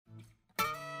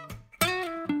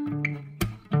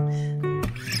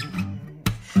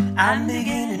I'm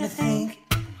beginning to think.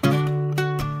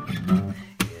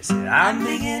 Yes, I'm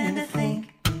beginning to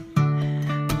think.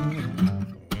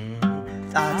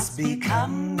 Thoughts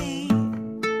become me.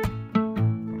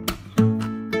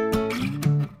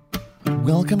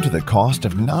 Welcome to The Cost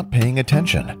of Not Paying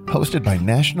Attention, hosted by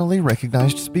nationally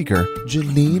recognized speaker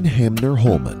Janine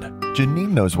Hamner-Holman.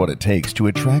 Janine knows what it takes to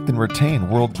attract and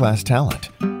retain world-class talent.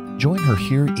 Join her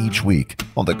here each week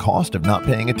on The Cost of Not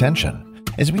Paying Attention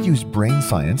as we use brain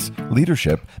science,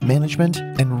 leadership, management,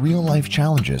 and real-life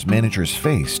challenges managers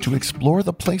face to explore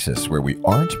the places where we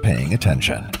aren't paying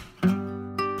attention.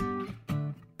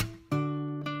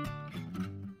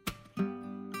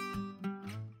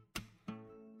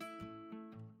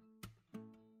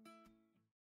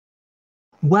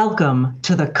 Welcome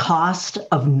to The Cost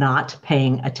of Not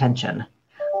Paying Attention.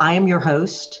 I am your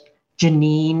host,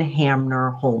 Janine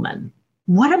Hamner-Holman.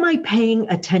 What am I paying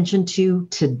attention to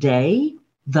today?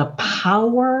 The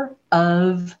power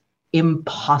of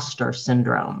imposter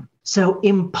syndrome. So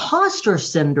imposter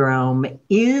syndrome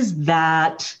is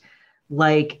that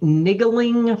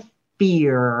niggling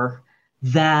fear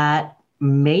that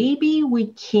maybe we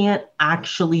can't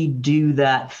actually do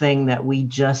that thing that we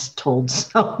just told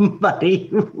somebody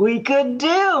we could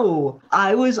do.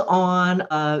 I was on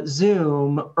a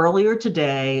Zoom earlier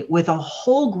today with a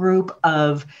whole group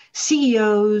of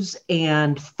CEOs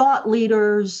and thought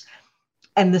leaders,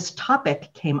 and this topic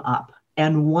came up.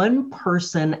 And one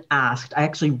person asked, I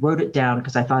actually wrote it down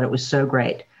because I thought it was so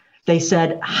great. They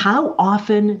said, how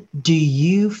often do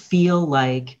you feel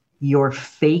like you're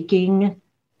faking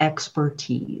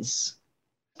expertise?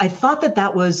 I thought that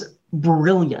that was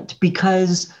brilliant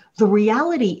because the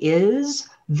reality is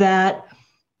that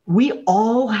we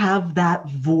all have that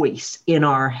voice in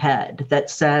our head that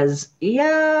says,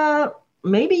 yeah,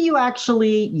 maybe you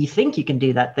think you can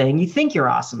do that thing. You think you're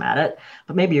awesome at it,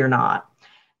 but maybe you're not.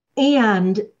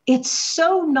 And it's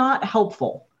so not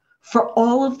helpful for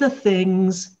all of the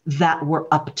things that we're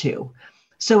up to.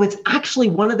 So it's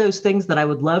actually one of those things that I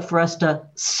would love for us to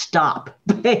stop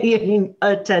paying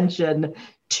attention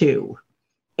to.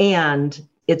 And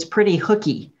it's pretty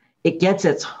hooky. It gets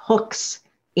its hooks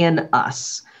in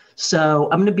us. So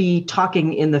I'm going to be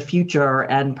talking in the future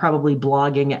and probably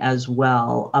blogging as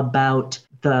well about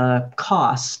the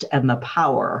cost and the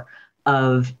power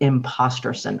of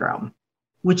imposter syndrome,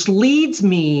 which leads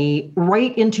me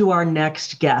right into our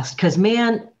next guest. Because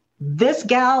man, this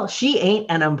gal, she ain't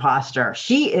an imposter.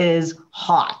 She is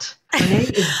hot. Her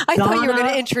name is I Donna. thought you were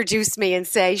going to introduce me and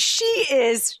say, she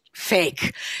is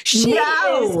fake. She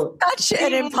is such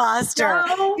an imposter.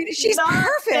 She's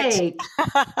perfect.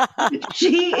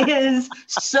 She is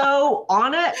so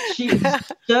on it. She's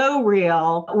so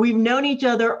real. We've known each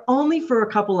other only for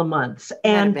a couple of months.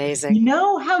 And amazing. You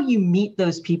know how you meet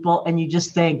those people and you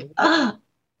just think,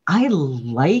 I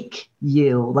like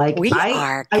you. I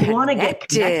want to get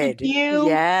connected to you.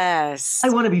 Yes. I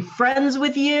want to be friends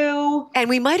with you. And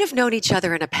we might have known each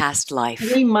other in a past life.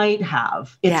 We might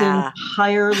have. It's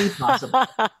entirely possible.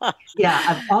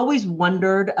 I've always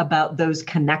wondered about those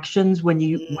connections when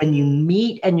you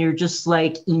meet and you're just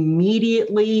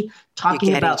immediately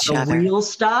talking about the real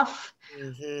stuff.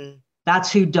 Mm-hmm.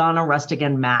 That's who Donna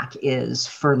Rustigian Mack is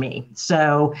for me.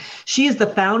 So she is the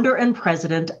founder and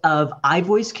president of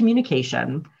iVoice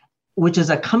Communication, which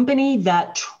is a company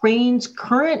that trains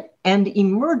current and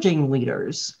emerging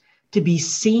leaders to be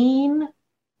seen,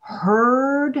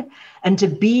 heard, and to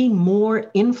be more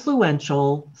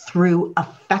influential through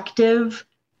effective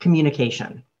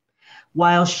communication.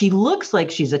 While she looks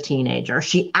like she's a teenager,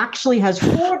 she actually has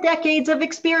 4 decades of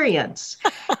experience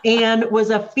and was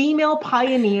a female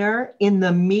pioneer in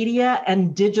the media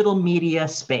and digital media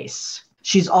space.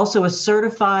 She's also a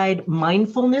certified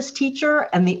mindfulness teacher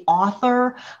and the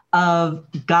author of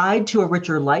Guide to a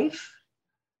Richer Life,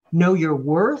 Know Your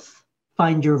Worth,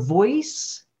 Find Your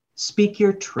Voice, Speak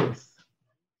Your Truth.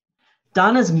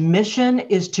 Donna's mission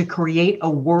is to create a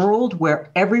world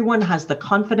where everyone has the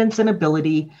confidence and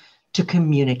ability to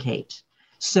communicate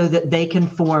so that they can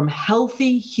form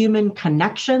healthy human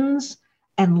connections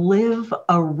and live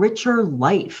a richer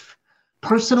life,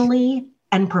 personally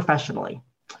and professionally.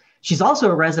 She's also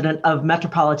a resident of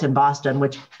metropolitan Boston,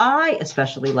 which I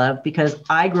especially love because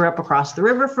I grew up across the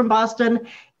river from Boston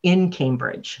in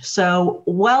Cambridge. So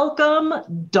welcome,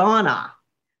 Donna.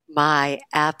 My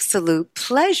absolute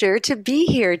pleasure to be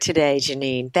here today,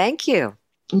 Janine. Thank you.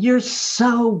 You're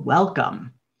so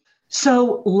welcome.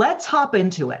 So let's hop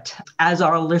into it. As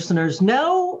our listeners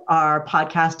know, our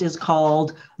podcast is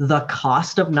called The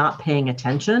Cost of Not Paying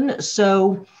Attention.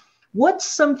 So What's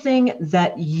something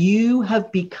that you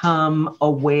have become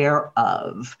aware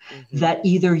of that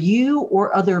either you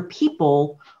or other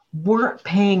people weren't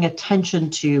paying attention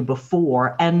to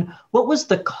before? And what was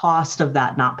the cost of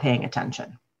that not paying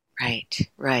attention?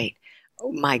 Right.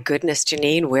 Oh my goodness,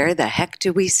 Janine, where the heck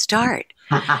do we start?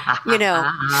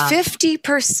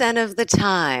 50% of the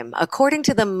time, according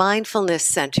to the Mindfulness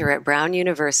Center at Brown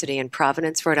University in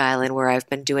Providence, Rhode Island, where I've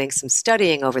been doing some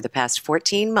studying over the past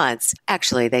 14 months,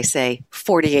 actually, they say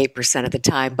 48% of the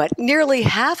time, but nearly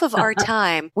half of our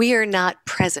time, we are not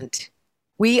present.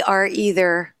 We are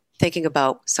either thinking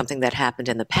about something that happened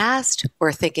in the past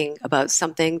or thinking about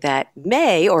something that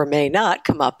may or may not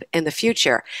come up in the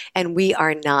future, and we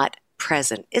are not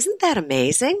present. Isn't that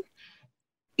amazing?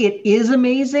 It is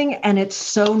amazing, and it's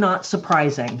so not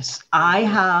surprising. I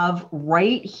have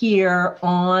right here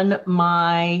on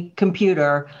my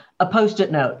computer a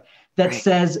Post-it note that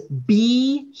says,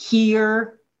 "Be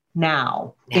here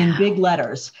now," in big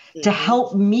letters to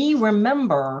help me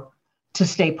remember to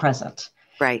stay present.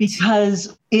 Right.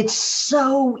 Because it's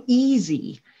so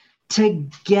easy to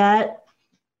get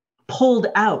pulled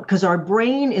out because our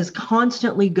brain is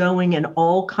constantly going in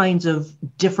all kinds of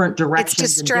different directions.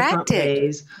 It's distracted. In different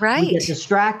ways. Right. We get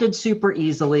distracted super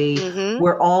easily.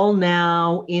 We're all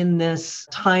now in this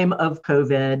time of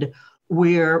COVID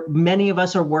where many of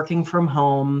us are working from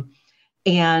home,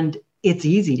 and it's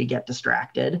easy to get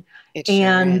distracted. It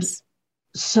sure is.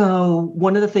 So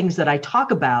one of the things that I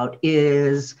talk about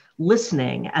is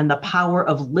listening and the power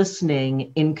of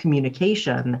listening in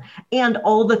communication and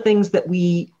all the things that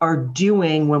we are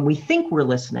doing when we think we're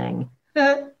listening,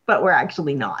 but we're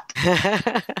actually not.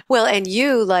 Well, and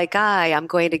you, like I'm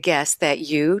going to guess that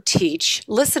you teach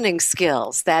listening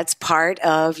skills. That's part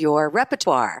of your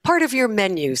repertoire, part of your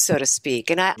menu, so to speak.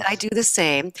 And I do the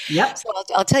same. Yep. So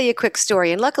I'll tell you a quick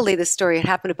story. And luckily, this story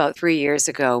happened about 3 years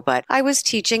ago. But I was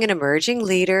teaching an emerging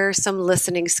leader some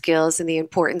listening skills and the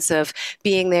importance of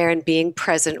being there and being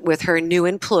present with her new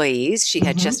employees. She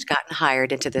had just gotten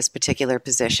hired into this particular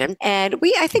position. And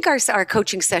I think our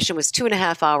coaching session was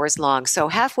 2.5 hours long. So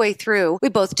halfway through, we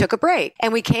both took a break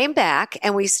and we came back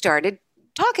and we started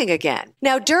talking again.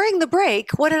 Now, during the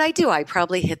break, what did I do? I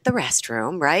probably hit the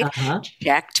restroom, right?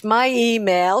 Checked my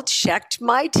email, checked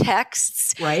my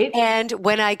texts. Right. And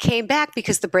when I came back,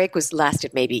 because the break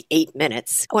lasted maybe 8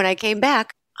 minutes, when I came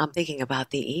back, I'm thinking about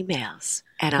the emails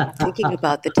and I'm thinking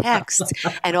about the texts.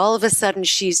 And all of a sudden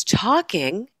she's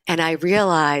talking and I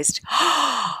realized,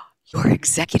 your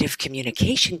executive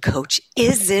communication coach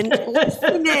isn't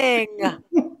listening.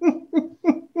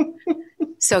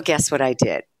 So guess what I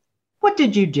did? What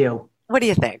did you do? What do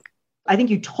you think? I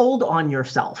think you told on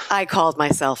yourself. I called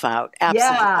myself out.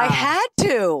 Absolutely. Yeah. I had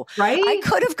to. Right? I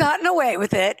could have gotten away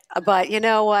with it, but you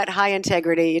know what? High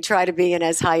integrity. You try to be in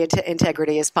as high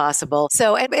integrity as possible.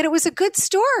 So, and it was a good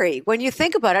story when you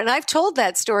think about it. And I've told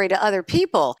that story to other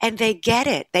people and they get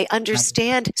it. They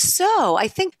understand. Right. So I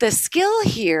think the skill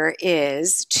here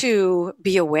is to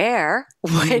be aware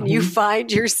when you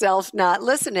find yourself not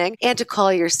listening and to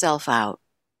call yourself out.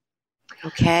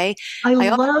 Okay. I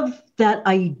love that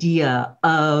idea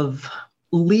of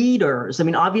leaders. I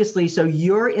mean, obviously, so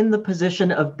you're in the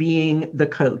position of being the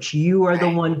coach. You are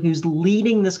the one who's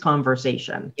leading this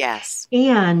conversation. Yes.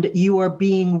 And you are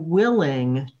being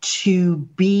willing to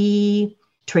be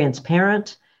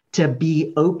transparent, to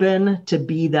be open, to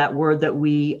be that word that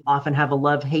we often have a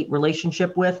love-hate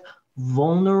relationship with,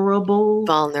 vulnerable.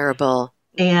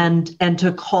 And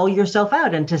to call yourself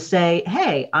out and to say,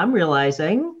 hey, I'm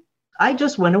realizing I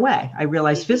just went away. I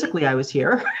realized physically I was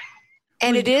here.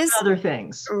 And it is other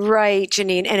things. Right,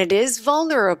 Janine. And it is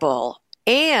vulnerable.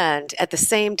 And at the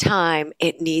same time,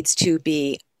 it needs to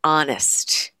be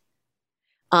honest.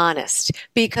 Honest.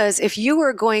 Because if you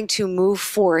are going to move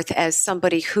forth as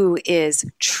somebody who is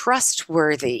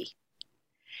trustworthy,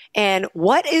 and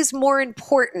what is more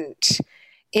important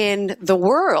in the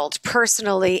world,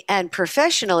 personally and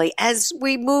professionally, as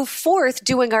we move forth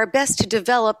doing our best to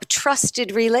develop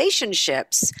trusted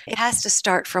relationships, it has to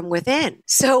start from within.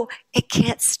 So it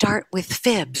can't start with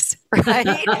fibs, right?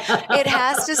 It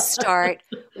has to start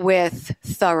with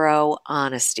thorough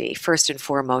honesty, first and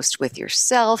foremost with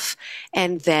yourself,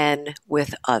 and then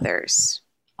with others.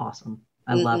 Awesome.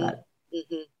 I love it.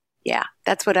 Mm-hmm. Yeah,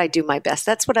 that's what I do my best.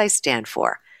 That's what I stand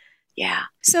for. Yeah.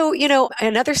 So,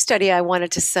 another study I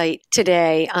wanted to cite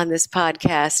today on this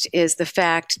podcast is the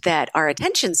fact that our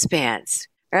attention spans,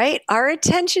 right? Our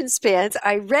attention spans,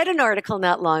 I read an article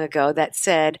not long ago that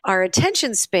said our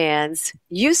attention spans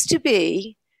used to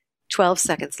be 12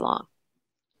 seconds long.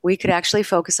 We could actually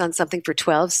focus on something for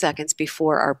 12 seconds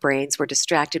before our brains were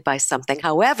distracted by something.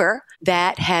 However,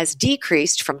 that has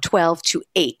decreased from 12 to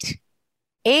 8.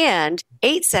 And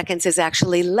 8 seconds is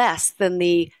actually less than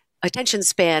the attention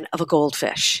span of a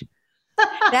goldfish.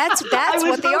 That's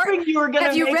what the article.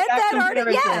 Have you read that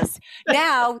article? Yes.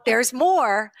 Now there's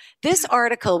more. This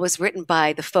article was written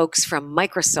by the folks from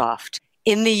Microsoft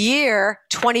in the year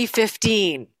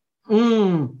 2015.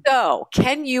 So,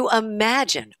 can you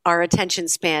imagine our attention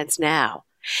spans now?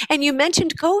 And you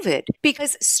mentioned COVID,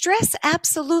 because stress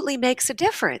absolutely makes a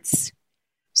difference.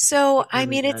 So, I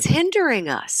mean, it's hindering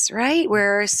us, right?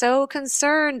 We're so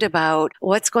concerned about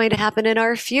what's going to happen in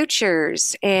our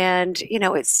futures. And, you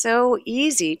know, it's so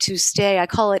easy to stay, I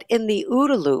call it, in the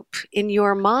OODA loop in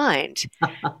your mind,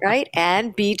 right?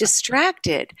 And be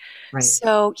distracted. Right.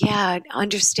 So, yeah,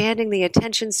 understanding the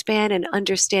attention span and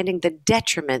understanding the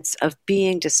detriments of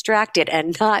being distracted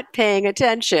and not paying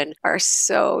attention are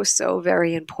so, so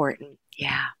very important.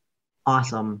 Yeah.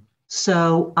 Awesome.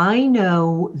 So I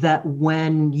know that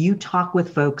when you talk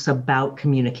with folks about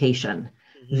communication,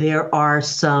 there are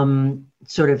some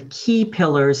sort of key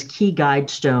pillars, key guide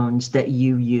stones that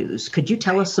you use. Could you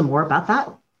tell us some more about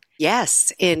that?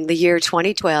 Yes. In the year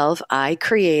 2012, I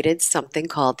created something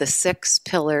called the 6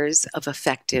 Pillars of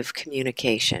Effective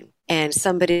Communication. And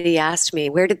somebody asked me,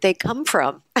 where did they come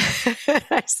from?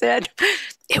 I said,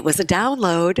 it was a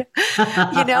download.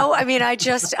 You know, I mean,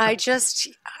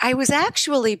 I was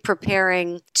actually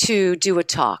preparing to do a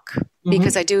talk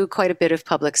because I do quite a bit of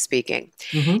public speaking.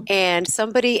 And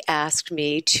somebody asked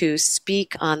me to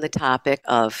speak on the topic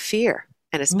of fear,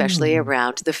 and especially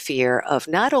around the fear of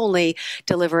not only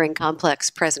delivering complex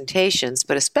presentations,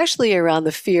 but especially around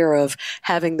the fear of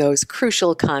having those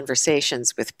crucial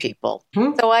conversations with people.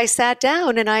 So I sat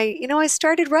down and I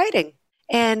started writing,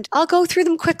 and I'll go through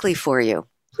them quickly for you.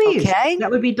 Please, okay?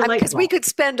 That would be delightful. Because we could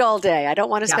spend all day. I don't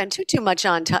want to spend too much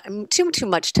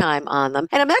time on them.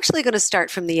 And I'm actually going to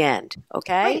start from the end.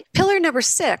 Okay. Right. Pillar number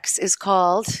 6 is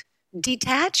called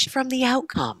detach from the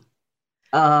outcome.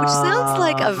 Which sounds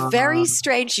like a very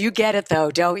strange, you get it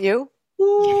though, don't you?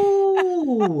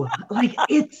 Ooh,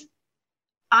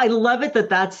 I love it that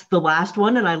that's the last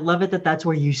one. And I love it that that's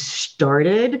where you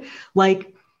started.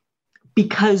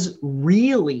 Because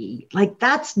really,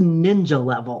 that's ninja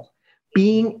level,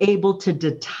 being able to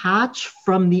detach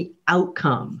from the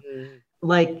outcome.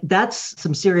 That's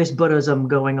some serious Buddhism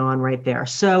going on right there.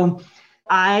 So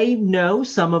I know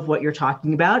some of what you're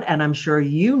talking about, and I'm sure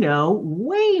you know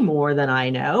way more than I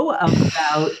know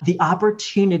about the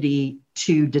opportunity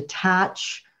to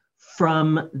detach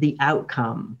from the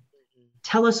outcome.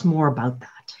 Tell us more about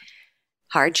that.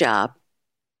 Hard job.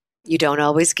 You don't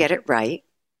always get it right.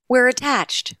 We're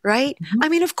attached, right? I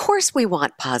mean, of course we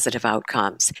want positive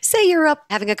outcomes. Say you're up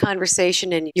having a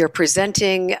conversation and you're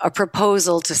presenting a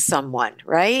proposal to someone,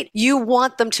 right? You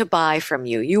want them to buy from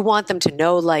you. You want them to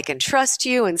know, like, and trust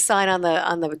you and sign on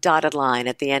the dotted line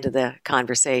at the end of the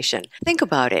conversation. Think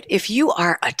about it. If you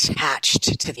are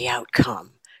attached to the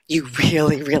outcome, you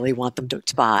really, really want them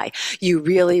to buy. You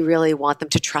really, really want them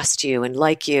to trust you and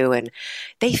like you, and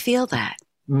they feel that.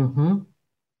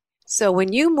 So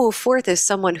when you move forth as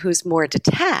someone who's more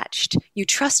detached, you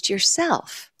trust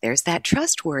yourself. There's that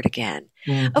trust word again.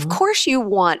 Of course you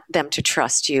want them to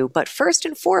trust you, but first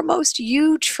and foremost,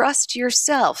 you trust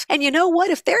yourself. And you know what?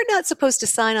 If they're not supposed to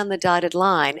sign on the dotted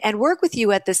line and work with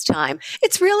you at this time,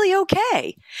 it's really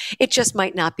okay. It just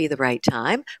might not be the right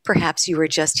time. Perhaps you were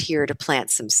just here to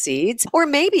plant some seeds. Or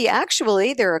maybe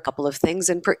actually there are a couple of things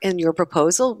in your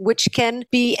proposal which can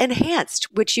be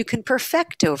enhanced, which you can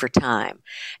perfect over time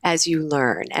as you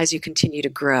learn, as you continue to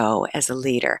grow as a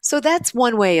leader. So that's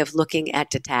one way of looking at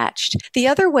detachment. The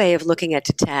other way of looking at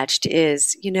detached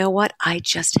is, you know what? I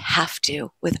just have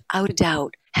to, without a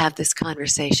doubt, have this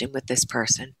conversation with this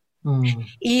person.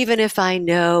 Even if I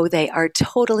know they are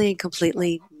totally and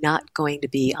completely not going to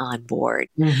be on board,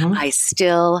 I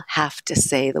still have to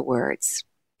say the words.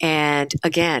 And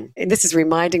again, and this is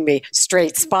reminding me,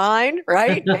 straight spine,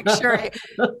 right? Make sure,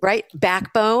 right?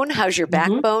 Backbone. How's your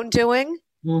backbone doing?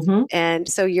 And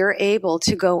so you're able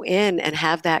to go in and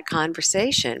have that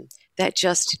conversation that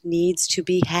just needs to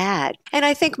be had. And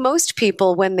I think most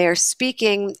people, when they're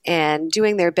speaking and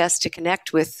doing their best to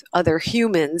connect with other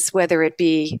humans, whether it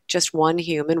be just one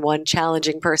human, one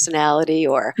challenging personality,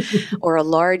 or a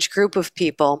large group of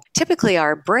people, typically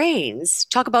our brains,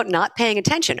 talk about not paying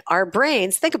attention. Our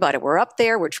brains, think about it, we're up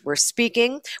there, we're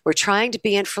speaking, we're trying to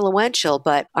be influential,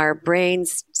 but our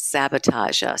brains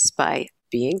sabotage us by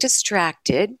being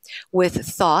distracted with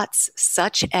thoughts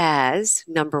such as,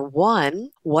 number one,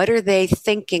 what are they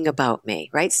thinking about me,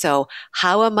 right? So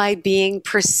how am I being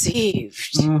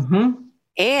perceived? Mm-hmm.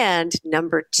 And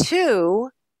number two,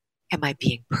 am I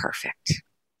being perfect?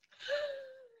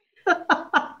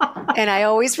 And I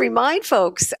always remind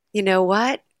folks, you know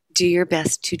what? Do your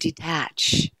best to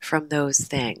detach from those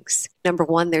things. Number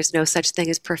one, there's no such thing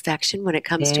as perfection when it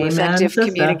comes to Amen, effective sister.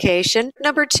 communication.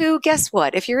 Number two, guess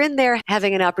what? If you're in there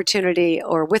having an opportunity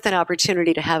or with an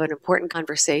opportunity to have an important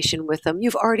conversation with them,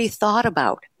 you've already thought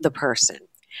about the person.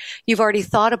 You've already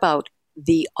thought about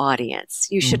the audience.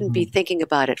 You shouldn't be thinking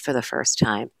about it for the first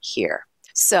time here.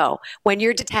 So when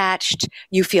you're detached,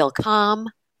 you feel calm,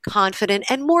 confident,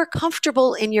 and more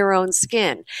comfortable in your own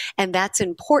skin. And that's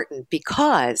important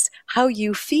because how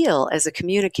you feel as a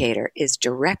communicator is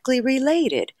directly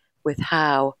related with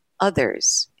how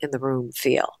others in the room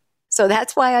feel. So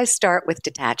that's why I start with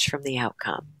detach from the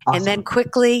outcome. Awesome. And then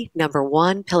quickly,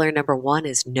 pillar number one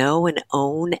is know and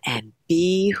own and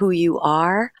be who you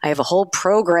are. I have a whole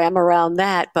program around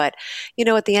that, but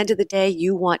at the end of the day,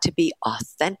 you want to be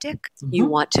authentic, you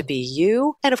want to be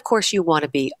you, and of course you want to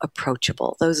be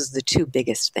approachable. Those are the two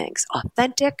biggest things,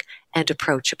 authentic and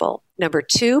approachable.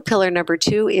 Pillar number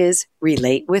two is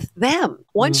relate with them.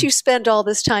 Once you spend all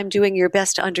this time doing your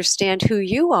best to understand who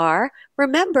you are,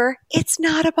 remember, it's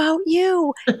not about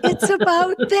you. It's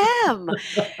about them.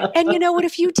 And you know what?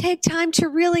 If you take time to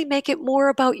really make it more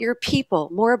about your people,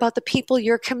 more about the people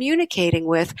you're communicating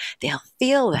with, they'll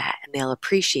feel that and they'll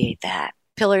appreciate that.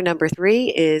 Pillar number three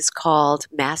is called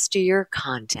master your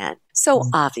content. So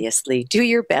obviously, do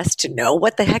your best to know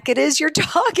what the heck it is you're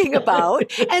talking about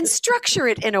and structure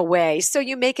it in a way so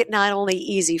you make it not only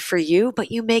easy for you,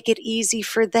 but you make it easy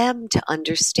for them to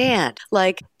understand.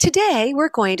 Like today, we're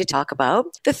going to talk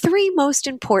about the three most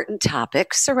important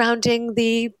topics surrounding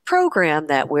the program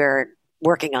that we're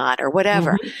working on or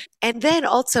whatever. And then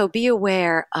also be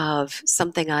aware of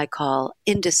something I call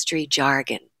industry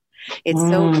jargon. It's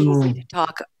so easy to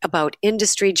talk about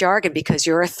industry jargon because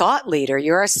you're a thought leader.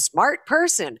 You're a smart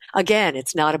person. Again,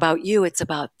 it's not about you. It's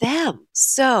about them.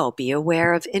 So be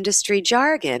aware of industry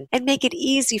jargon and make it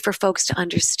easy for folks to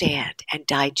understand and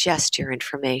digest your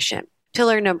information.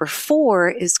 Pillar number four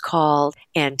is called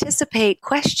anticipate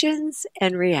questions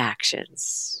and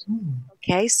reactions.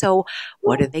 Okay, so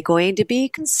what are they going to be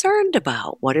concerned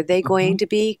about? What are they going to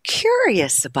be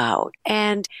curious about?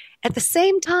 And at the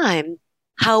same time,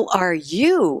 how are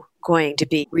you going to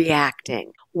be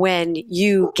reacting when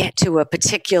you get to a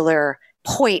particular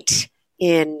point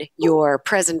in your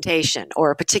presentation or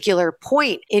a particular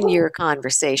point in your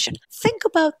conversation? Think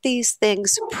about these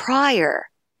things prior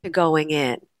to going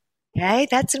in. Okay,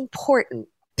 that's important.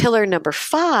 Pillar number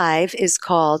five is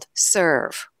called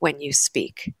serve when you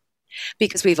speak.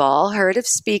 Because we've all heard of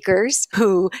speakers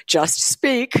who just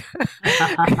speak.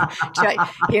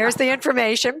 Here's the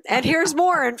information, and here's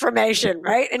more information,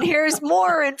 right? And here's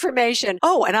more information.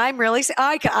 Oh, and I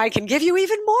can give you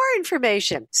even more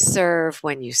information. Serve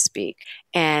when you speak,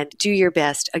 and do your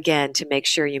best, again, to make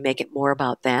sure you make it more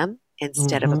about them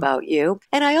instead of about you.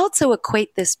 And I also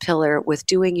equate this pillar with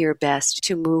doing your best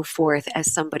to move forth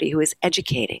as somebody who is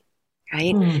educating.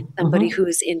 Right? Somebody who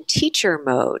is in teacher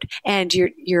mode. And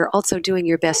you're also doing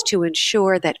your best to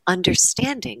ensure that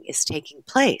understanding is taking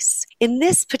place. In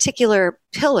this particular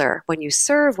pillar, when you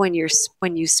serve, when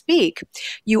you speak,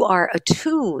 you are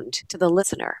attuned to the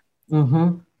listener.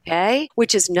 Okay?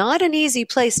 Which is not an easy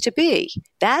place to be.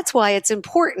 That's why it's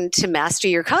important to master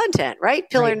your content, right?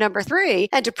 Pillar number three,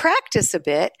 and to practice a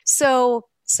bit.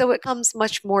 So it comes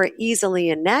much more easily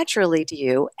and naturally to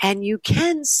you, and you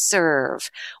can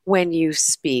serve when you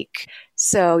speak.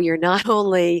 So you're not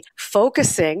only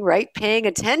focusing, right, paying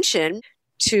attention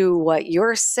to what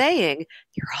you're saying,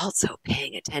 you're also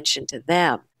paying attention to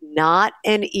them. Not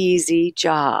an easy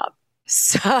job.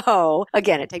 So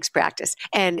again, it takes practice.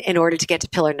 And in order to get to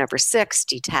pillar number six,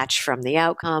 detach from the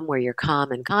outcome where you're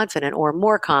calm and confident, or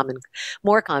more calm and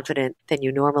more confident than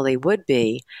you normally would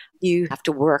be, you have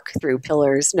to work through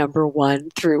pillars number 1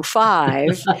 through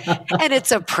 5. And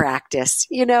it's a practice.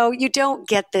 You don't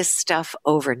get this stuff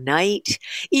overnight.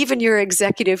 Even your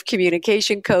executive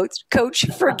communication coach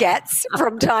forgets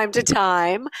from time to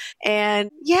time.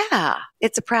 And yeah,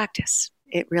 it's a practice.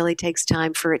 It really takes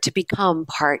time for it to become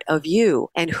part of you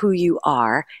and who you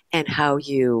are and how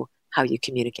you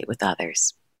communicate with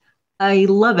others. I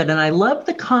love it. And I love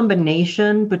the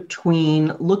combination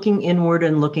between looking inward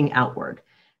and looking outward.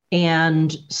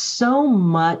 And so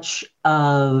much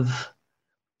of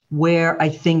where I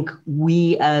think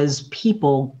we as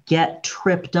people get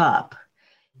tripped up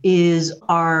is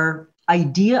our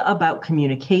idea about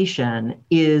communication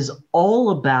is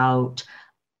all about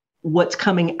what's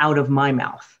coming out of my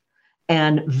mouth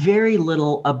and very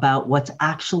little about what's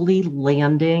actually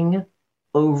landing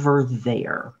over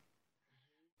there.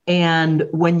 And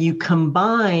when you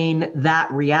combine that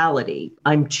reality,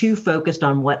 I'm too focused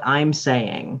on what I'm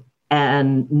saying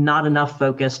and not enough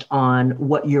focused on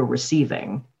what you're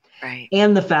receiving. Right.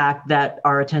 And the fact that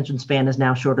our attention span is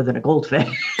now shorter than a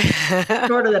goldfish.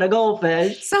 Shorter than a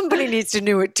goldfish. Somebody needs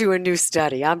to do a new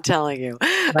study, I'm telling you.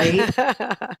 Right?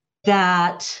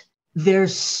 That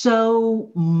there's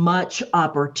so much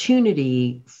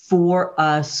opportunity for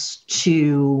us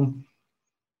to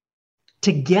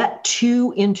get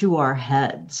too into our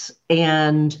heads.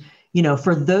 And,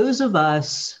 for those of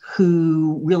us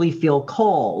who really feel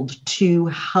called to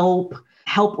help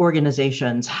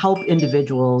organizations, help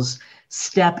individuals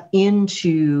step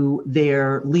into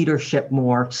their leadership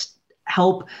more,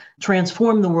 help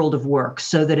transform the world of work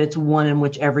so that it's one in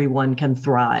which everyone can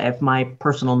thrive. My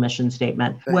personal mission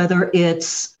statement, Right. Whether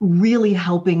it's really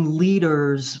helping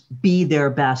leaders be their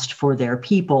best for their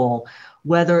people,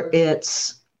 whether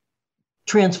it's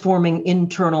transforming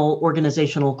internal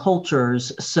organizational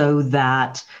cultures so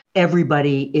that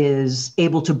everybody is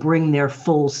able to bring their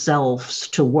full selves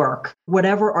to work.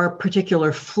 Whatever our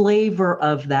particular flavor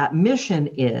of that mission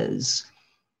is,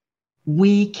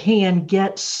 we can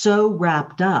get so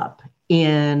wrapped up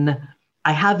in,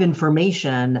 I have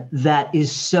information that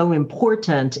is so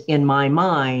important in my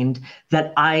mind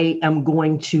that I am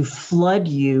going to flood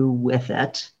you with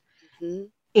it. Mm-hmm.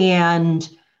 And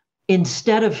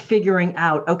instead of figuring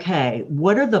out, okay,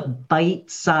 what are the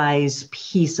bite-sized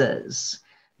pieces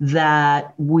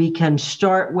that we can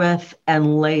start with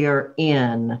and layer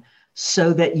in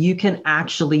so that you can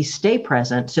actually stay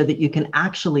present, so that you can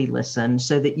actually listen,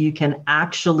 so that you can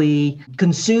actually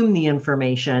consume the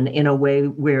information in a way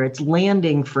where it's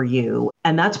landing for you.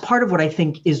 And that's part of what I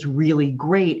think is really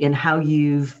great in how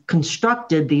you've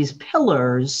constructed these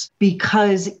pillars,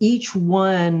 because each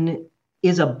one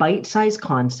is a bite-sized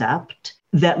concept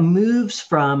that moves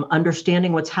from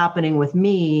understanding what's happening with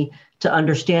me to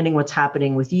understanding what's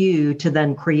happening with you, to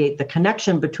then create the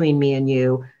connection between me and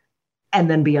you, and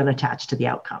then be unattached to the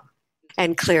outcome.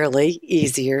 And clearly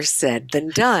easier said than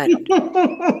done.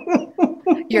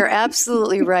 You're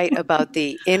absolutely right about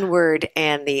the inward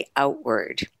and the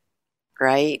outward,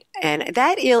 right? And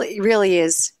that really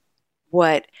is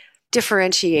what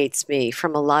differentiates me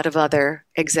from a lot of other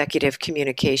executive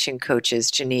communication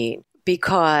coaches, Janine,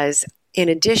 because in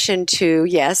addition to,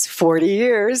 yes, 40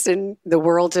 years in the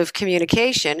world of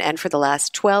communication, and for the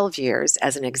last 12 years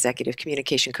as an executive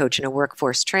communication coach and a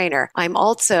workforce trainer, I'm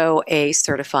also a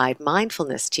certified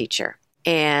mindfulness teacher.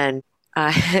 And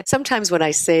sometimes when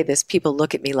I say this, people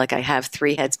look at me like I have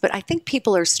three heads, but I think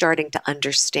people are starting to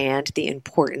understand the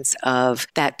importance of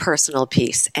that personal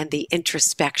piece and the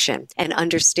introspection and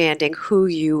understanding who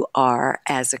you are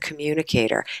as a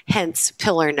communicator. Hence,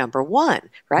 pillar number one,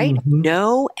 right? Mm-hmm.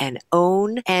 Know and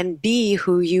own and be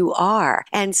who you are,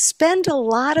 and spend a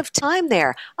lot of time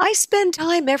there. I spend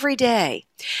time every day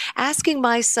asking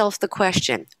myself the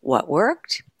question, what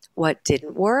worked? What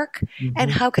didn't work,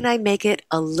 and how can I make it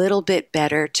a little bit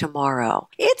better tomorrow?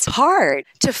 It's hard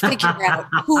to figure out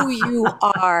who you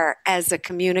are as a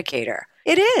communicator.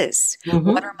 It is. Mm-hmm.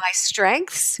 What are my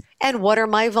strengths and what are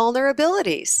my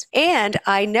vulnerabilities? And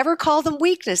I never call them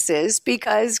weaknesses,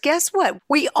 because guess what?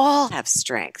 We all have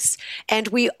strengths and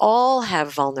we all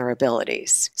have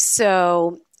vulnerabilities.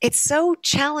 So it's so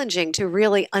challenging to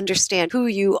really understand who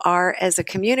you are as a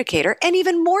communicator, and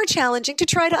even more challenging to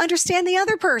try to understand the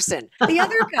other person, the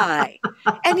other guy.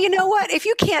 And you know what? If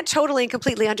you can't totally and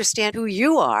completely understand who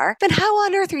you are, then how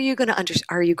on earth are you going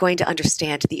to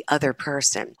understand the other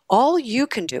person? All you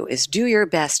can do is do your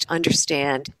best to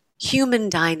understand human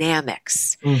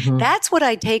dynamics. Mm-hmm. That's what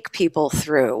I take people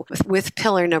through with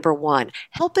pillar number one,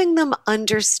 helping them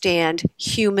understand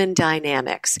human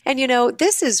dynamics. And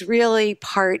this is really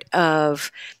part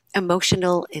of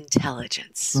emotional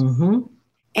intelligence. Mm-hmm.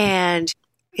 And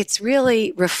it's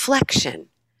really reflection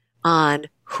on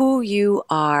who you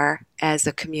are as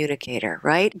a communicator,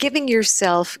 right? Giving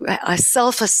yourself a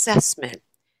self-assessment,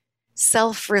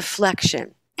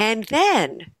 self-reflection, and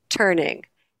then turning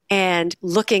and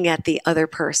looking at the other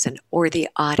person or the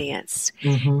audience,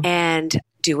 and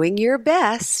doing your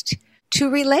best to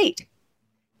relate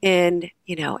in,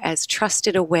 as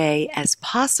trusted a way as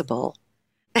possible.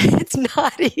 It's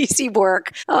not easy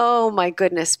work. Oh my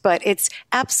goodness. But it's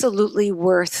absolutely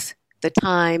worth the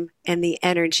time and the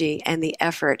energy and the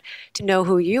effort to know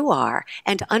who you are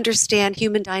and to understand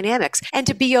human dynamics and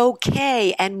to be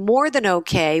okay and more than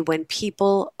okay when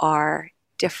people are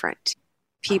different.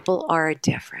 People are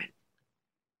different.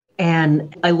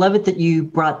 And I love it that you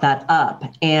brought that up.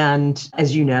 And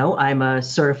as you know, I'm a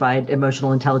certified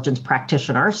emotional intelligence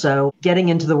practitioner. So getting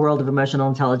into the world of emotional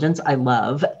intelligence, I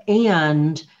love.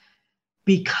 And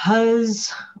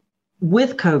because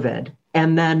with COVID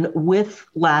and then with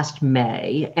last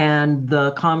May and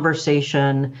the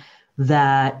conversation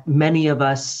that many of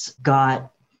us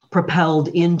got propelled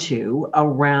into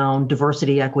around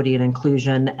diversity, equity, and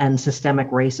inclusion and systemic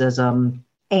racism,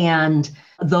 and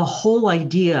the whole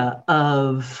idea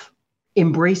of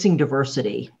embracing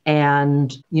diversity.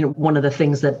 And, one of the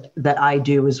things that I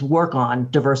do is work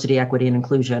on diversity, equity, and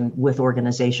inclusion with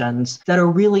organizations that are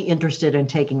really interested in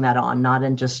taking that on, not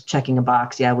in just checking a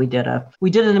box. Yeah, we did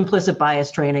an implicit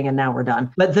bias training and now we're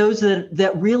done. But those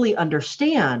that really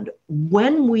understand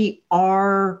when we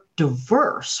are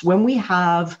diverse, when we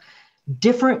have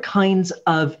different kinds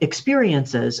of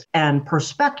experiences and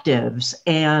perspectives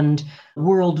and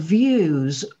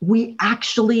worldviews, we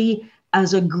actually,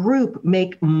 as a group,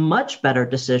 make much better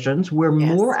decisions. We're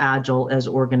more agile as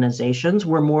organizations.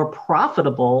 We're more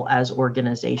profitable as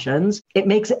organizations. It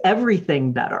makes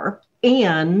everything better.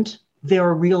 And there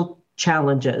are real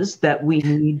challenges that we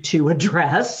need to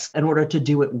address in order to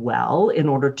do it well, in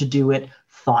order to do it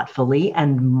thoughtfully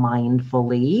and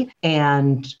mindfully,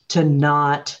 and to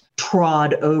not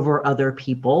trod over other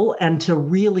people, and to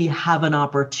really have an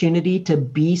opportunity to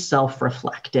be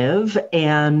self-reflective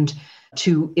and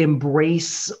to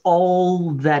embrace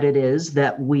all that it is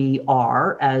that we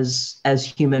are as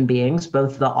human beings,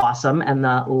 both the awesome and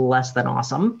the less than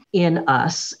awesome in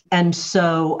us. And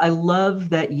so I love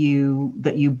that you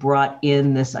brought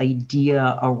in this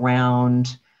idea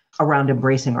around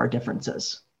embracing our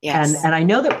differences. Yes. And I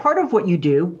know that part of what you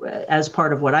do, as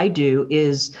part of what I do,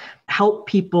 is help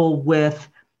people with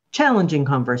challenging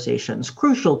conversations,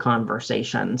 crucial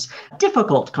conversations,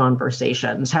 difficult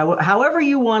conversations, however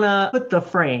you want to put the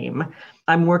frame.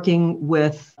 I'm working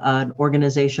with an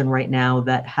organization right now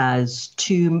that has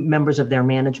 2 members of their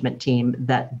management team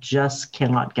that just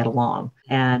cannot get along.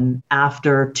 And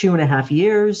after 2.5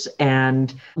 years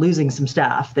and losing some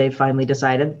staff, they finally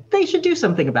decided they should do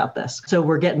something about this. So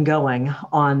we're getting going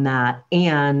on that.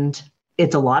 And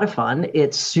it's a lot of fun.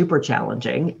 It's super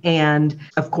challenging. And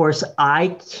of course,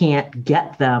 I can't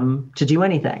get them to do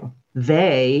anything.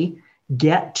 They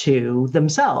get to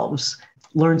themselves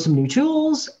learn some new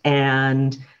tools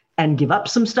and give up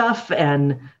some stuff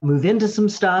and move into some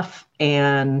stuff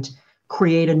and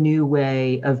create a new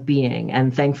way of being.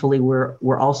 And thankfully,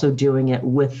 we're also doing it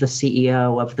with the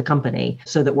CEO of the company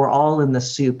so that we're all in the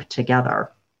soup together.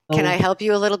 Can I help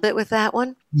you a little bit with that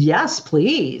one? Yes,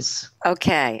 please.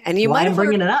 Okay. And you Why might I'm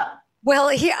bringing it up.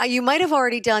 Well, you might have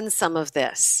already done some of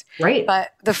this. Right.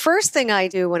 But the first thing I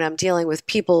do when I'm dealing with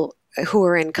people who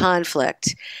are in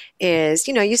conflict is,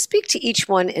 you speak to each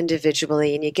one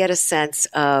individually and you get a sense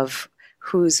of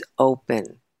who's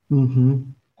open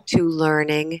to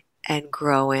learning and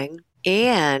growing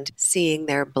and seeing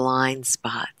their blind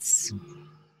spots.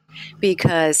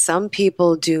 Because some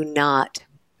people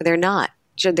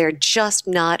they're just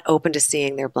not open to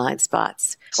seeing their blind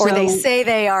spots. Or they say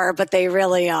they are, but they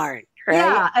really aren't. Right?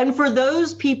 Yeah. And for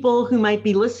those people who might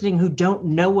be listening who don't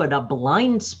know what a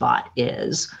blind spot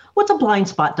is, what's a blind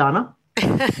spot, Donna?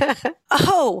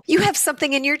 Oh, you have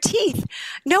something in your teeth.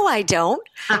 No, I don't.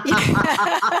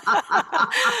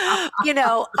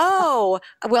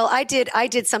 Well, I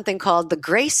did something called the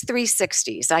Grace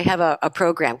 360s. I have a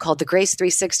program called the Grace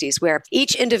 360s where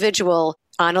each individual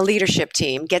on a leadership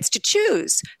team gets to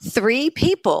choose 3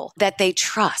 people that they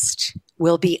trust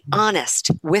will be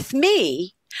honest with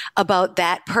me about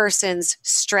that person's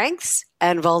strengths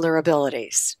and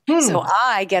vulnerabilities. So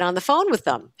I get on the phone with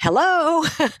them. Hello,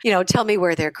 tell me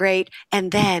where they're great,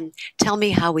 and then tell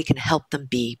me how we can help them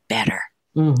be better.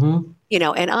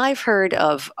 And I've heard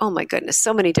of, oh my goodness,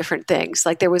 so many different things.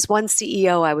 Like there was one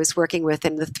CEO I was working with,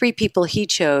 and the 3 people he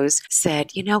chose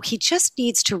said, he just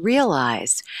needs to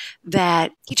realize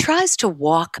that he tries to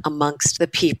walk amongst the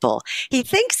people. He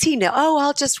thinks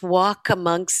I'll just walk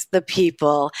amongst the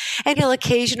people. And he'll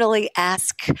occasionally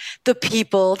ask the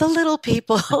people, the little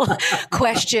people,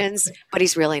 questions, but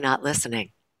he's really not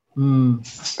listening.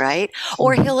 Right?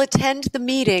 Or he'll attend the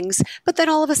meetings, but then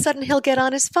all of a sudden he'll get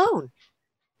on his phone.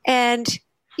 And,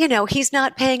 he's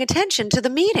not paying attention to the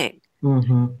meeting.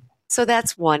 So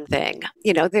that's one thing.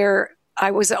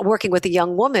 I was working with a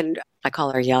young woman. I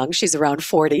call her young. She's around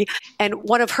 40. And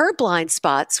one of her blind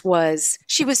spots was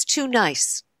she was too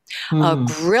nice. Mm.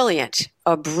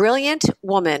 A brilliant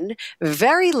woman,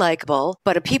 very likable,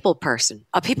 but a people person,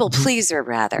 a people pleaser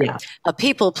rather, Yeah. a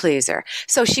people pleaser.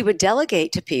 So she would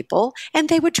delegate to people and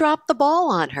they would drop the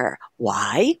ball on her.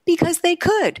 Why? Because they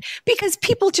could. Because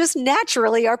people just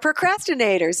naturally are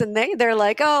procrastinators and they're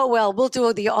like, oh, well, we'll do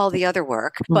all the other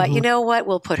work. But you know what?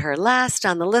 We'll put her last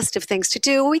on the list of things to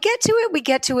do. We get to it. We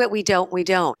get to it. We don't.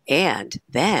 And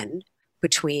then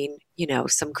between,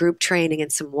 some group training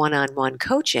and some one-on-one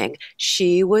coaching,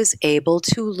 she was able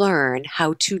to learn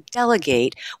how to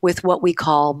delegate with what we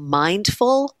call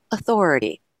mindful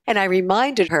authority. And I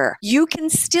reminded her, you can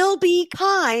still be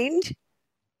kind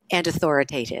and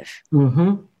authoritative.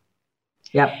 Mm-hmm.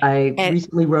 Yep. I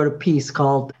recently wrote a piece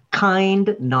called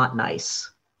Kind, Not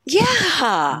Nice.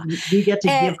 Yeah. We get to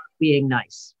give being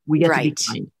nice. We get to be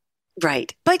kind.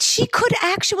 Right. But she could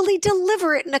actually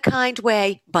deliver it in a kind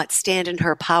way, but stand in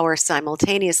her power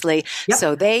simultaneously. Yep.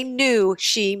 So they knew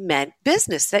she meant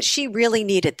business, that she really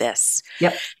needed this.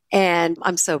 Yep. And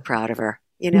I'm so proud of her.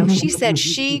 She said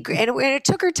and it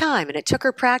took her time and it took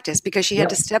her practice because she had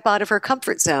to step out of her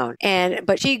comfort zone.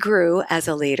 But she grew as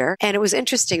a leader. And it was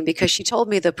interesting because she told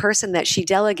me the person that she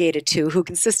delegated to, who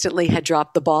consistently had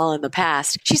dropped the ball in the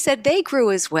past, she said they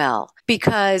grew as well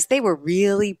because they were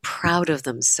really proud of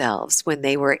themselves when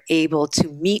they were able to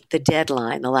meet the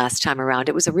deadline the last time around.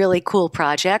 It was a really cool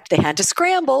project. They had to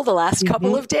scramble the last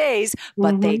couple of days,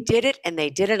 but they did it and they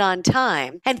did it on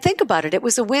time. And think about it. It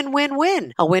was a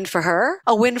win-win-win. A win for her,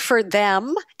 a win for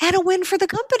them, and a win for the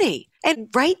company. And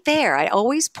right there, I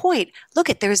always point,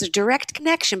 there's a direct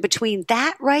connection between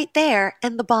that right there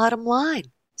and the bottom line.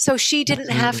 So she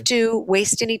didn't have to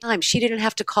waste any time. She didn't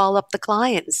have to call up the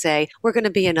client and say, we're going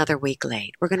to be another week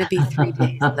late. We're going to be 3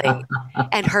 days late.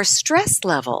 And her stress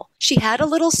level, she had a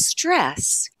little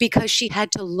stress because she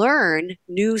had to learn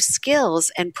new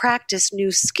skills and practice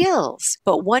new skills.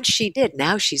 But once she did,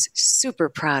 now she's super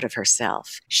proud of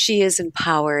herself. She is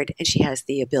empowered and she has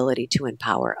the ability to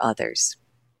empower others.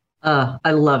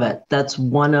 I love it. That's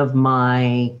one of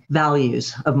my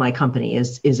values of my company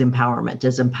is empowerment,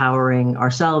 is empowering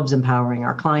ourselves, empowering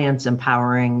our clients,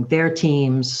 empowering their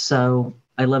teams. So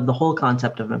I love the whole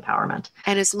concept of empowerment.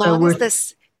 And as long as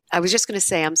this, I was just going to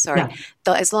say, I'm sorry,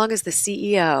 as long as the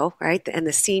CEO, right, and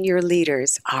the senior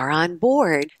leaders are on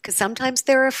board, because sometimes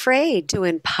they're afraid to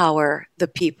empower the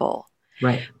people.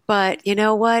 Right. But you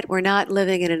know what? We're not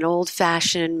living in an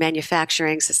old-fashioned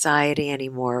manufacturing society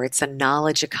anymore. It's a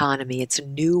knowledge economy. It's a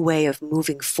new way of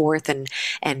moving forth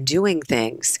and doing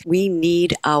things. We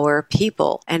need our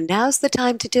people. And now's the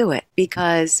time to do it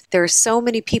because there are so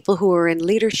many people who are in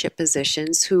leadership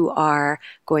positions who are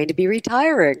going to be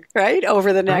retiring, right,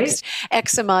 over the next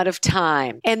X amount of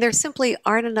time. And there simply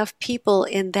aren't enough people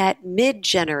in that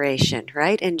mid-generation,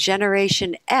 right, and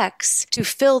Generation X to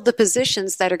fill the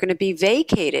positions that are going to be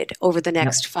vacated over the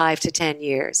next 5 to 10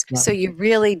 years. So you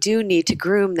really do need to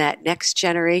groom that next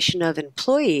generation of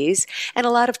employees. And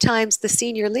a lot of times the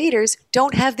senior leaders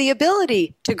don't have the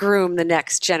ability to groom the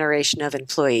next generation of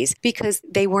employees because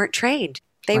they weren't trained.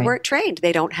 They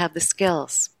don't have the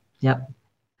skills. Yep.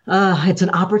 It's an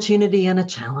opportunity and a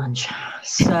challenge.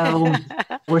 So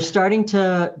we're starting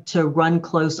to run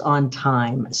close on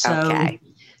time. So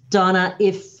Donna,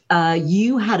 if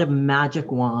you had a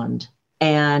magic wand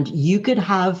and you could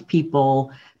have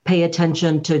people pay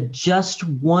attention to just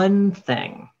one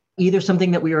thing, either something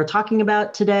that we were talking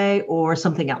about today or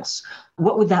something else,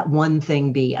 what would that one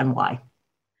thing be and why?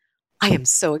 I am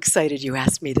so excited you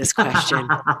asked me this question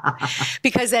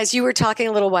because as you were talking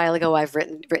a little while ago, I've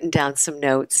written down some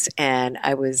notes and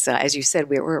I was, as you said,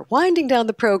 we're winding down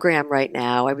the program right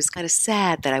now. I was kind of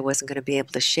sad that I wasn't going to be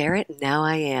able to share it, and now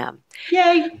I am.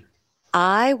 Yay!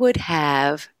 I would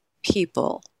have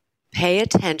people pay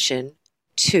attention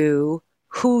to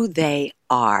who they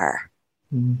are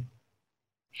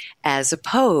as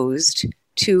opposed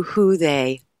to who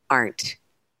they aren't.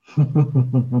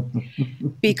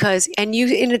 Because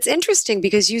it's interesting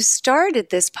because you started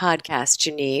this podcast,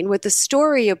 Janine, with the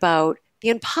story about the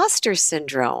imposter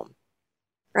syndrome,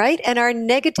 right? And our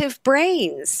negative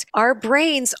brains. Our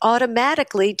brains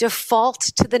automatically default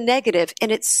to the negative,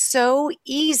 and it's so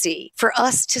easy for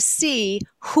us to see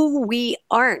who we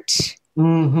aren't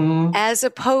as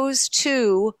opposed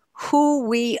to who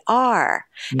we are.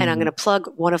 And I'm going to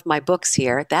plug one of my books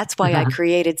here. That's why I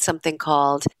created something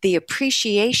called the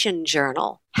Appreciation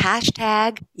Journal.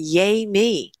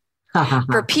 #YayMe.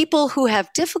 For people who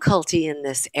have difficulty in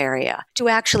this area, to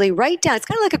actually write down, it's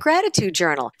kind of like a gratitude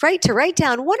journal, right? To write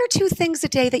down 1 or 2 things a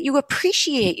day that you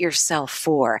appreciate yourself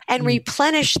for and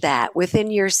replenish that within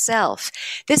yourself.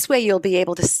 This way you'll be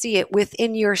able to see it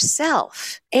within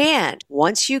yourself. And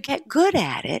once you get good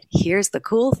at it, here's the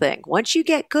cool thing. Once you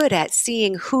get good at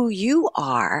seeing who you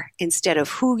are instead of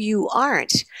who you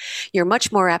aren't, you're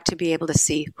much more apt to be able to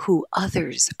see who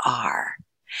others are,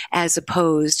 as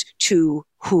opposed to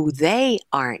who they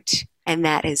aren't. And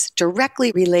that is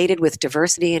directly related with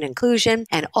diversity and inclusion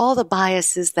and all the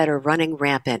biases that are running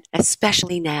rampant,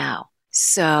 especially now.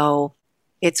 So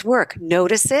it's work.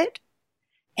 Notice it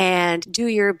and do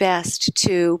your best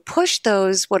to push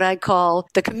those, what I call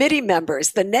the committee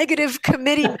members, the negative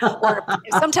committee, or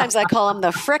sometimes I call them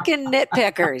the frickin'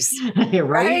 nitpickers,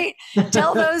 right?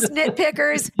 Tell those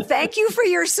nitpickers, thank you for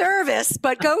your service,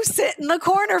 but go sit in the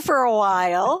corner for a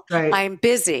while. Right. I'm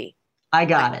busy. I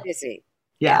got it. Busy.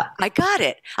 Yeah. I got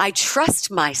it. I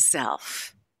trust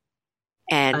myself.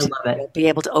 And I love it. you'll be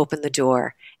able to open the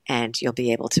door and you'll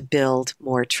be able to build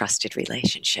more trusted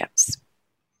relationships.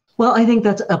 Well, I think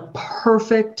that's a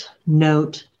perfect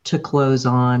note to close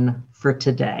on for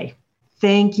today.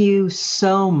 Thank you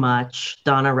so much,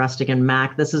 Donna Rustigian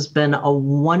Mack. This has been a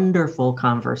wonderful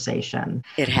conversation.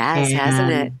 It has,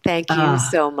 hasn't it? Thank you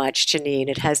so much, Janine.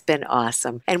 It has been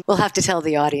awesome. And we'll have to tell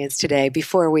the audience today,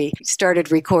 before we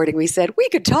started recording, we said we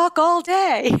could talk all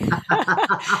day.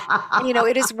 You know,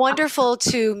 it is wonderful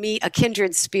to meet a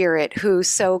kindred spirit who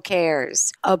so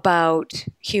cares about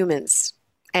humans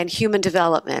and human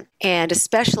development, and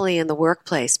especially in the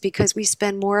workplace, because we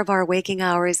spend more of our waking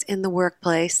hours in the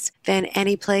workplace than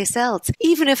any place else.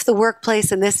 Even if the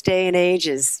workplace in this day and age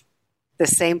is the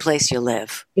same place you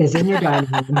live. Is in your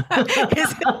dining room.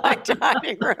 Is in my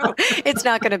dining room. It's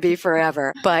not going to be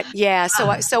forever. But yeah,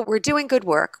 so we're doing good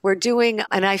work. We're doing,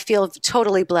 and I feel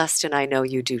totally blessed, and I know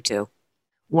you do too.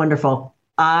 Wonderful.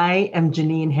 I am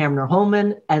Janine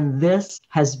Hamner-Holman, and this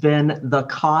has been The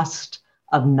Cost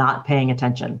of Not Paying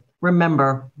Attention.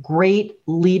 Remember, great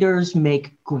leaders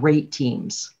make great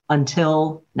teams.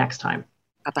 Until next time.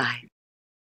 Bye-bye.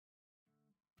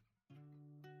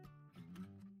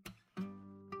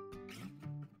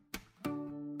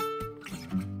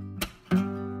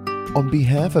 On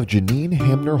behalf of Janine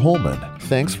Hamner-Holman,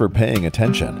 thanks for paying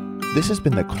attention. This has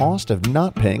been The Cost of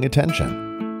Not Paying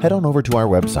Attention. Head on over to our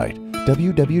website,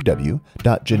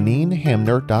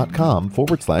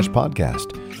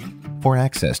 www.janinehamner.com/podcast. for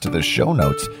access to the show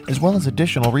notes as well as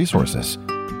additional resources.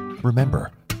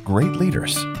 Remember, great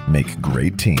leaders make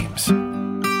great teams.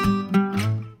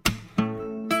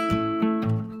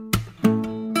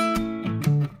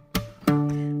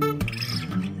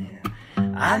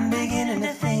 I'm beginning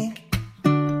to think.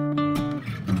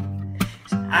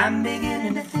 I'm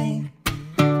beginning to think.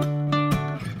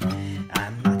 I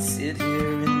might sit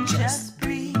here and just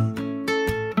breathe.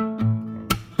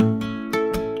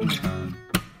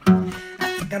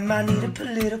 I might need a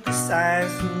political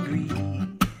science degree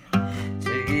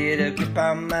to get a grip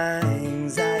on my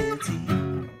anxiety.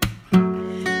 So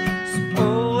a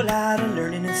whole lot of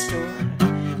learning in store,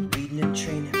 reading and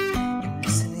training and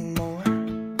listening more.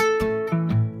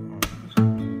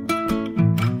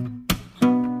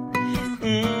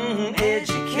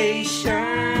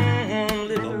 Education,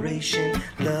 liberation,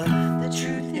 love, the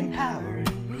truth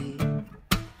empowering me.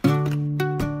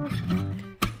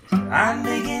 So I'm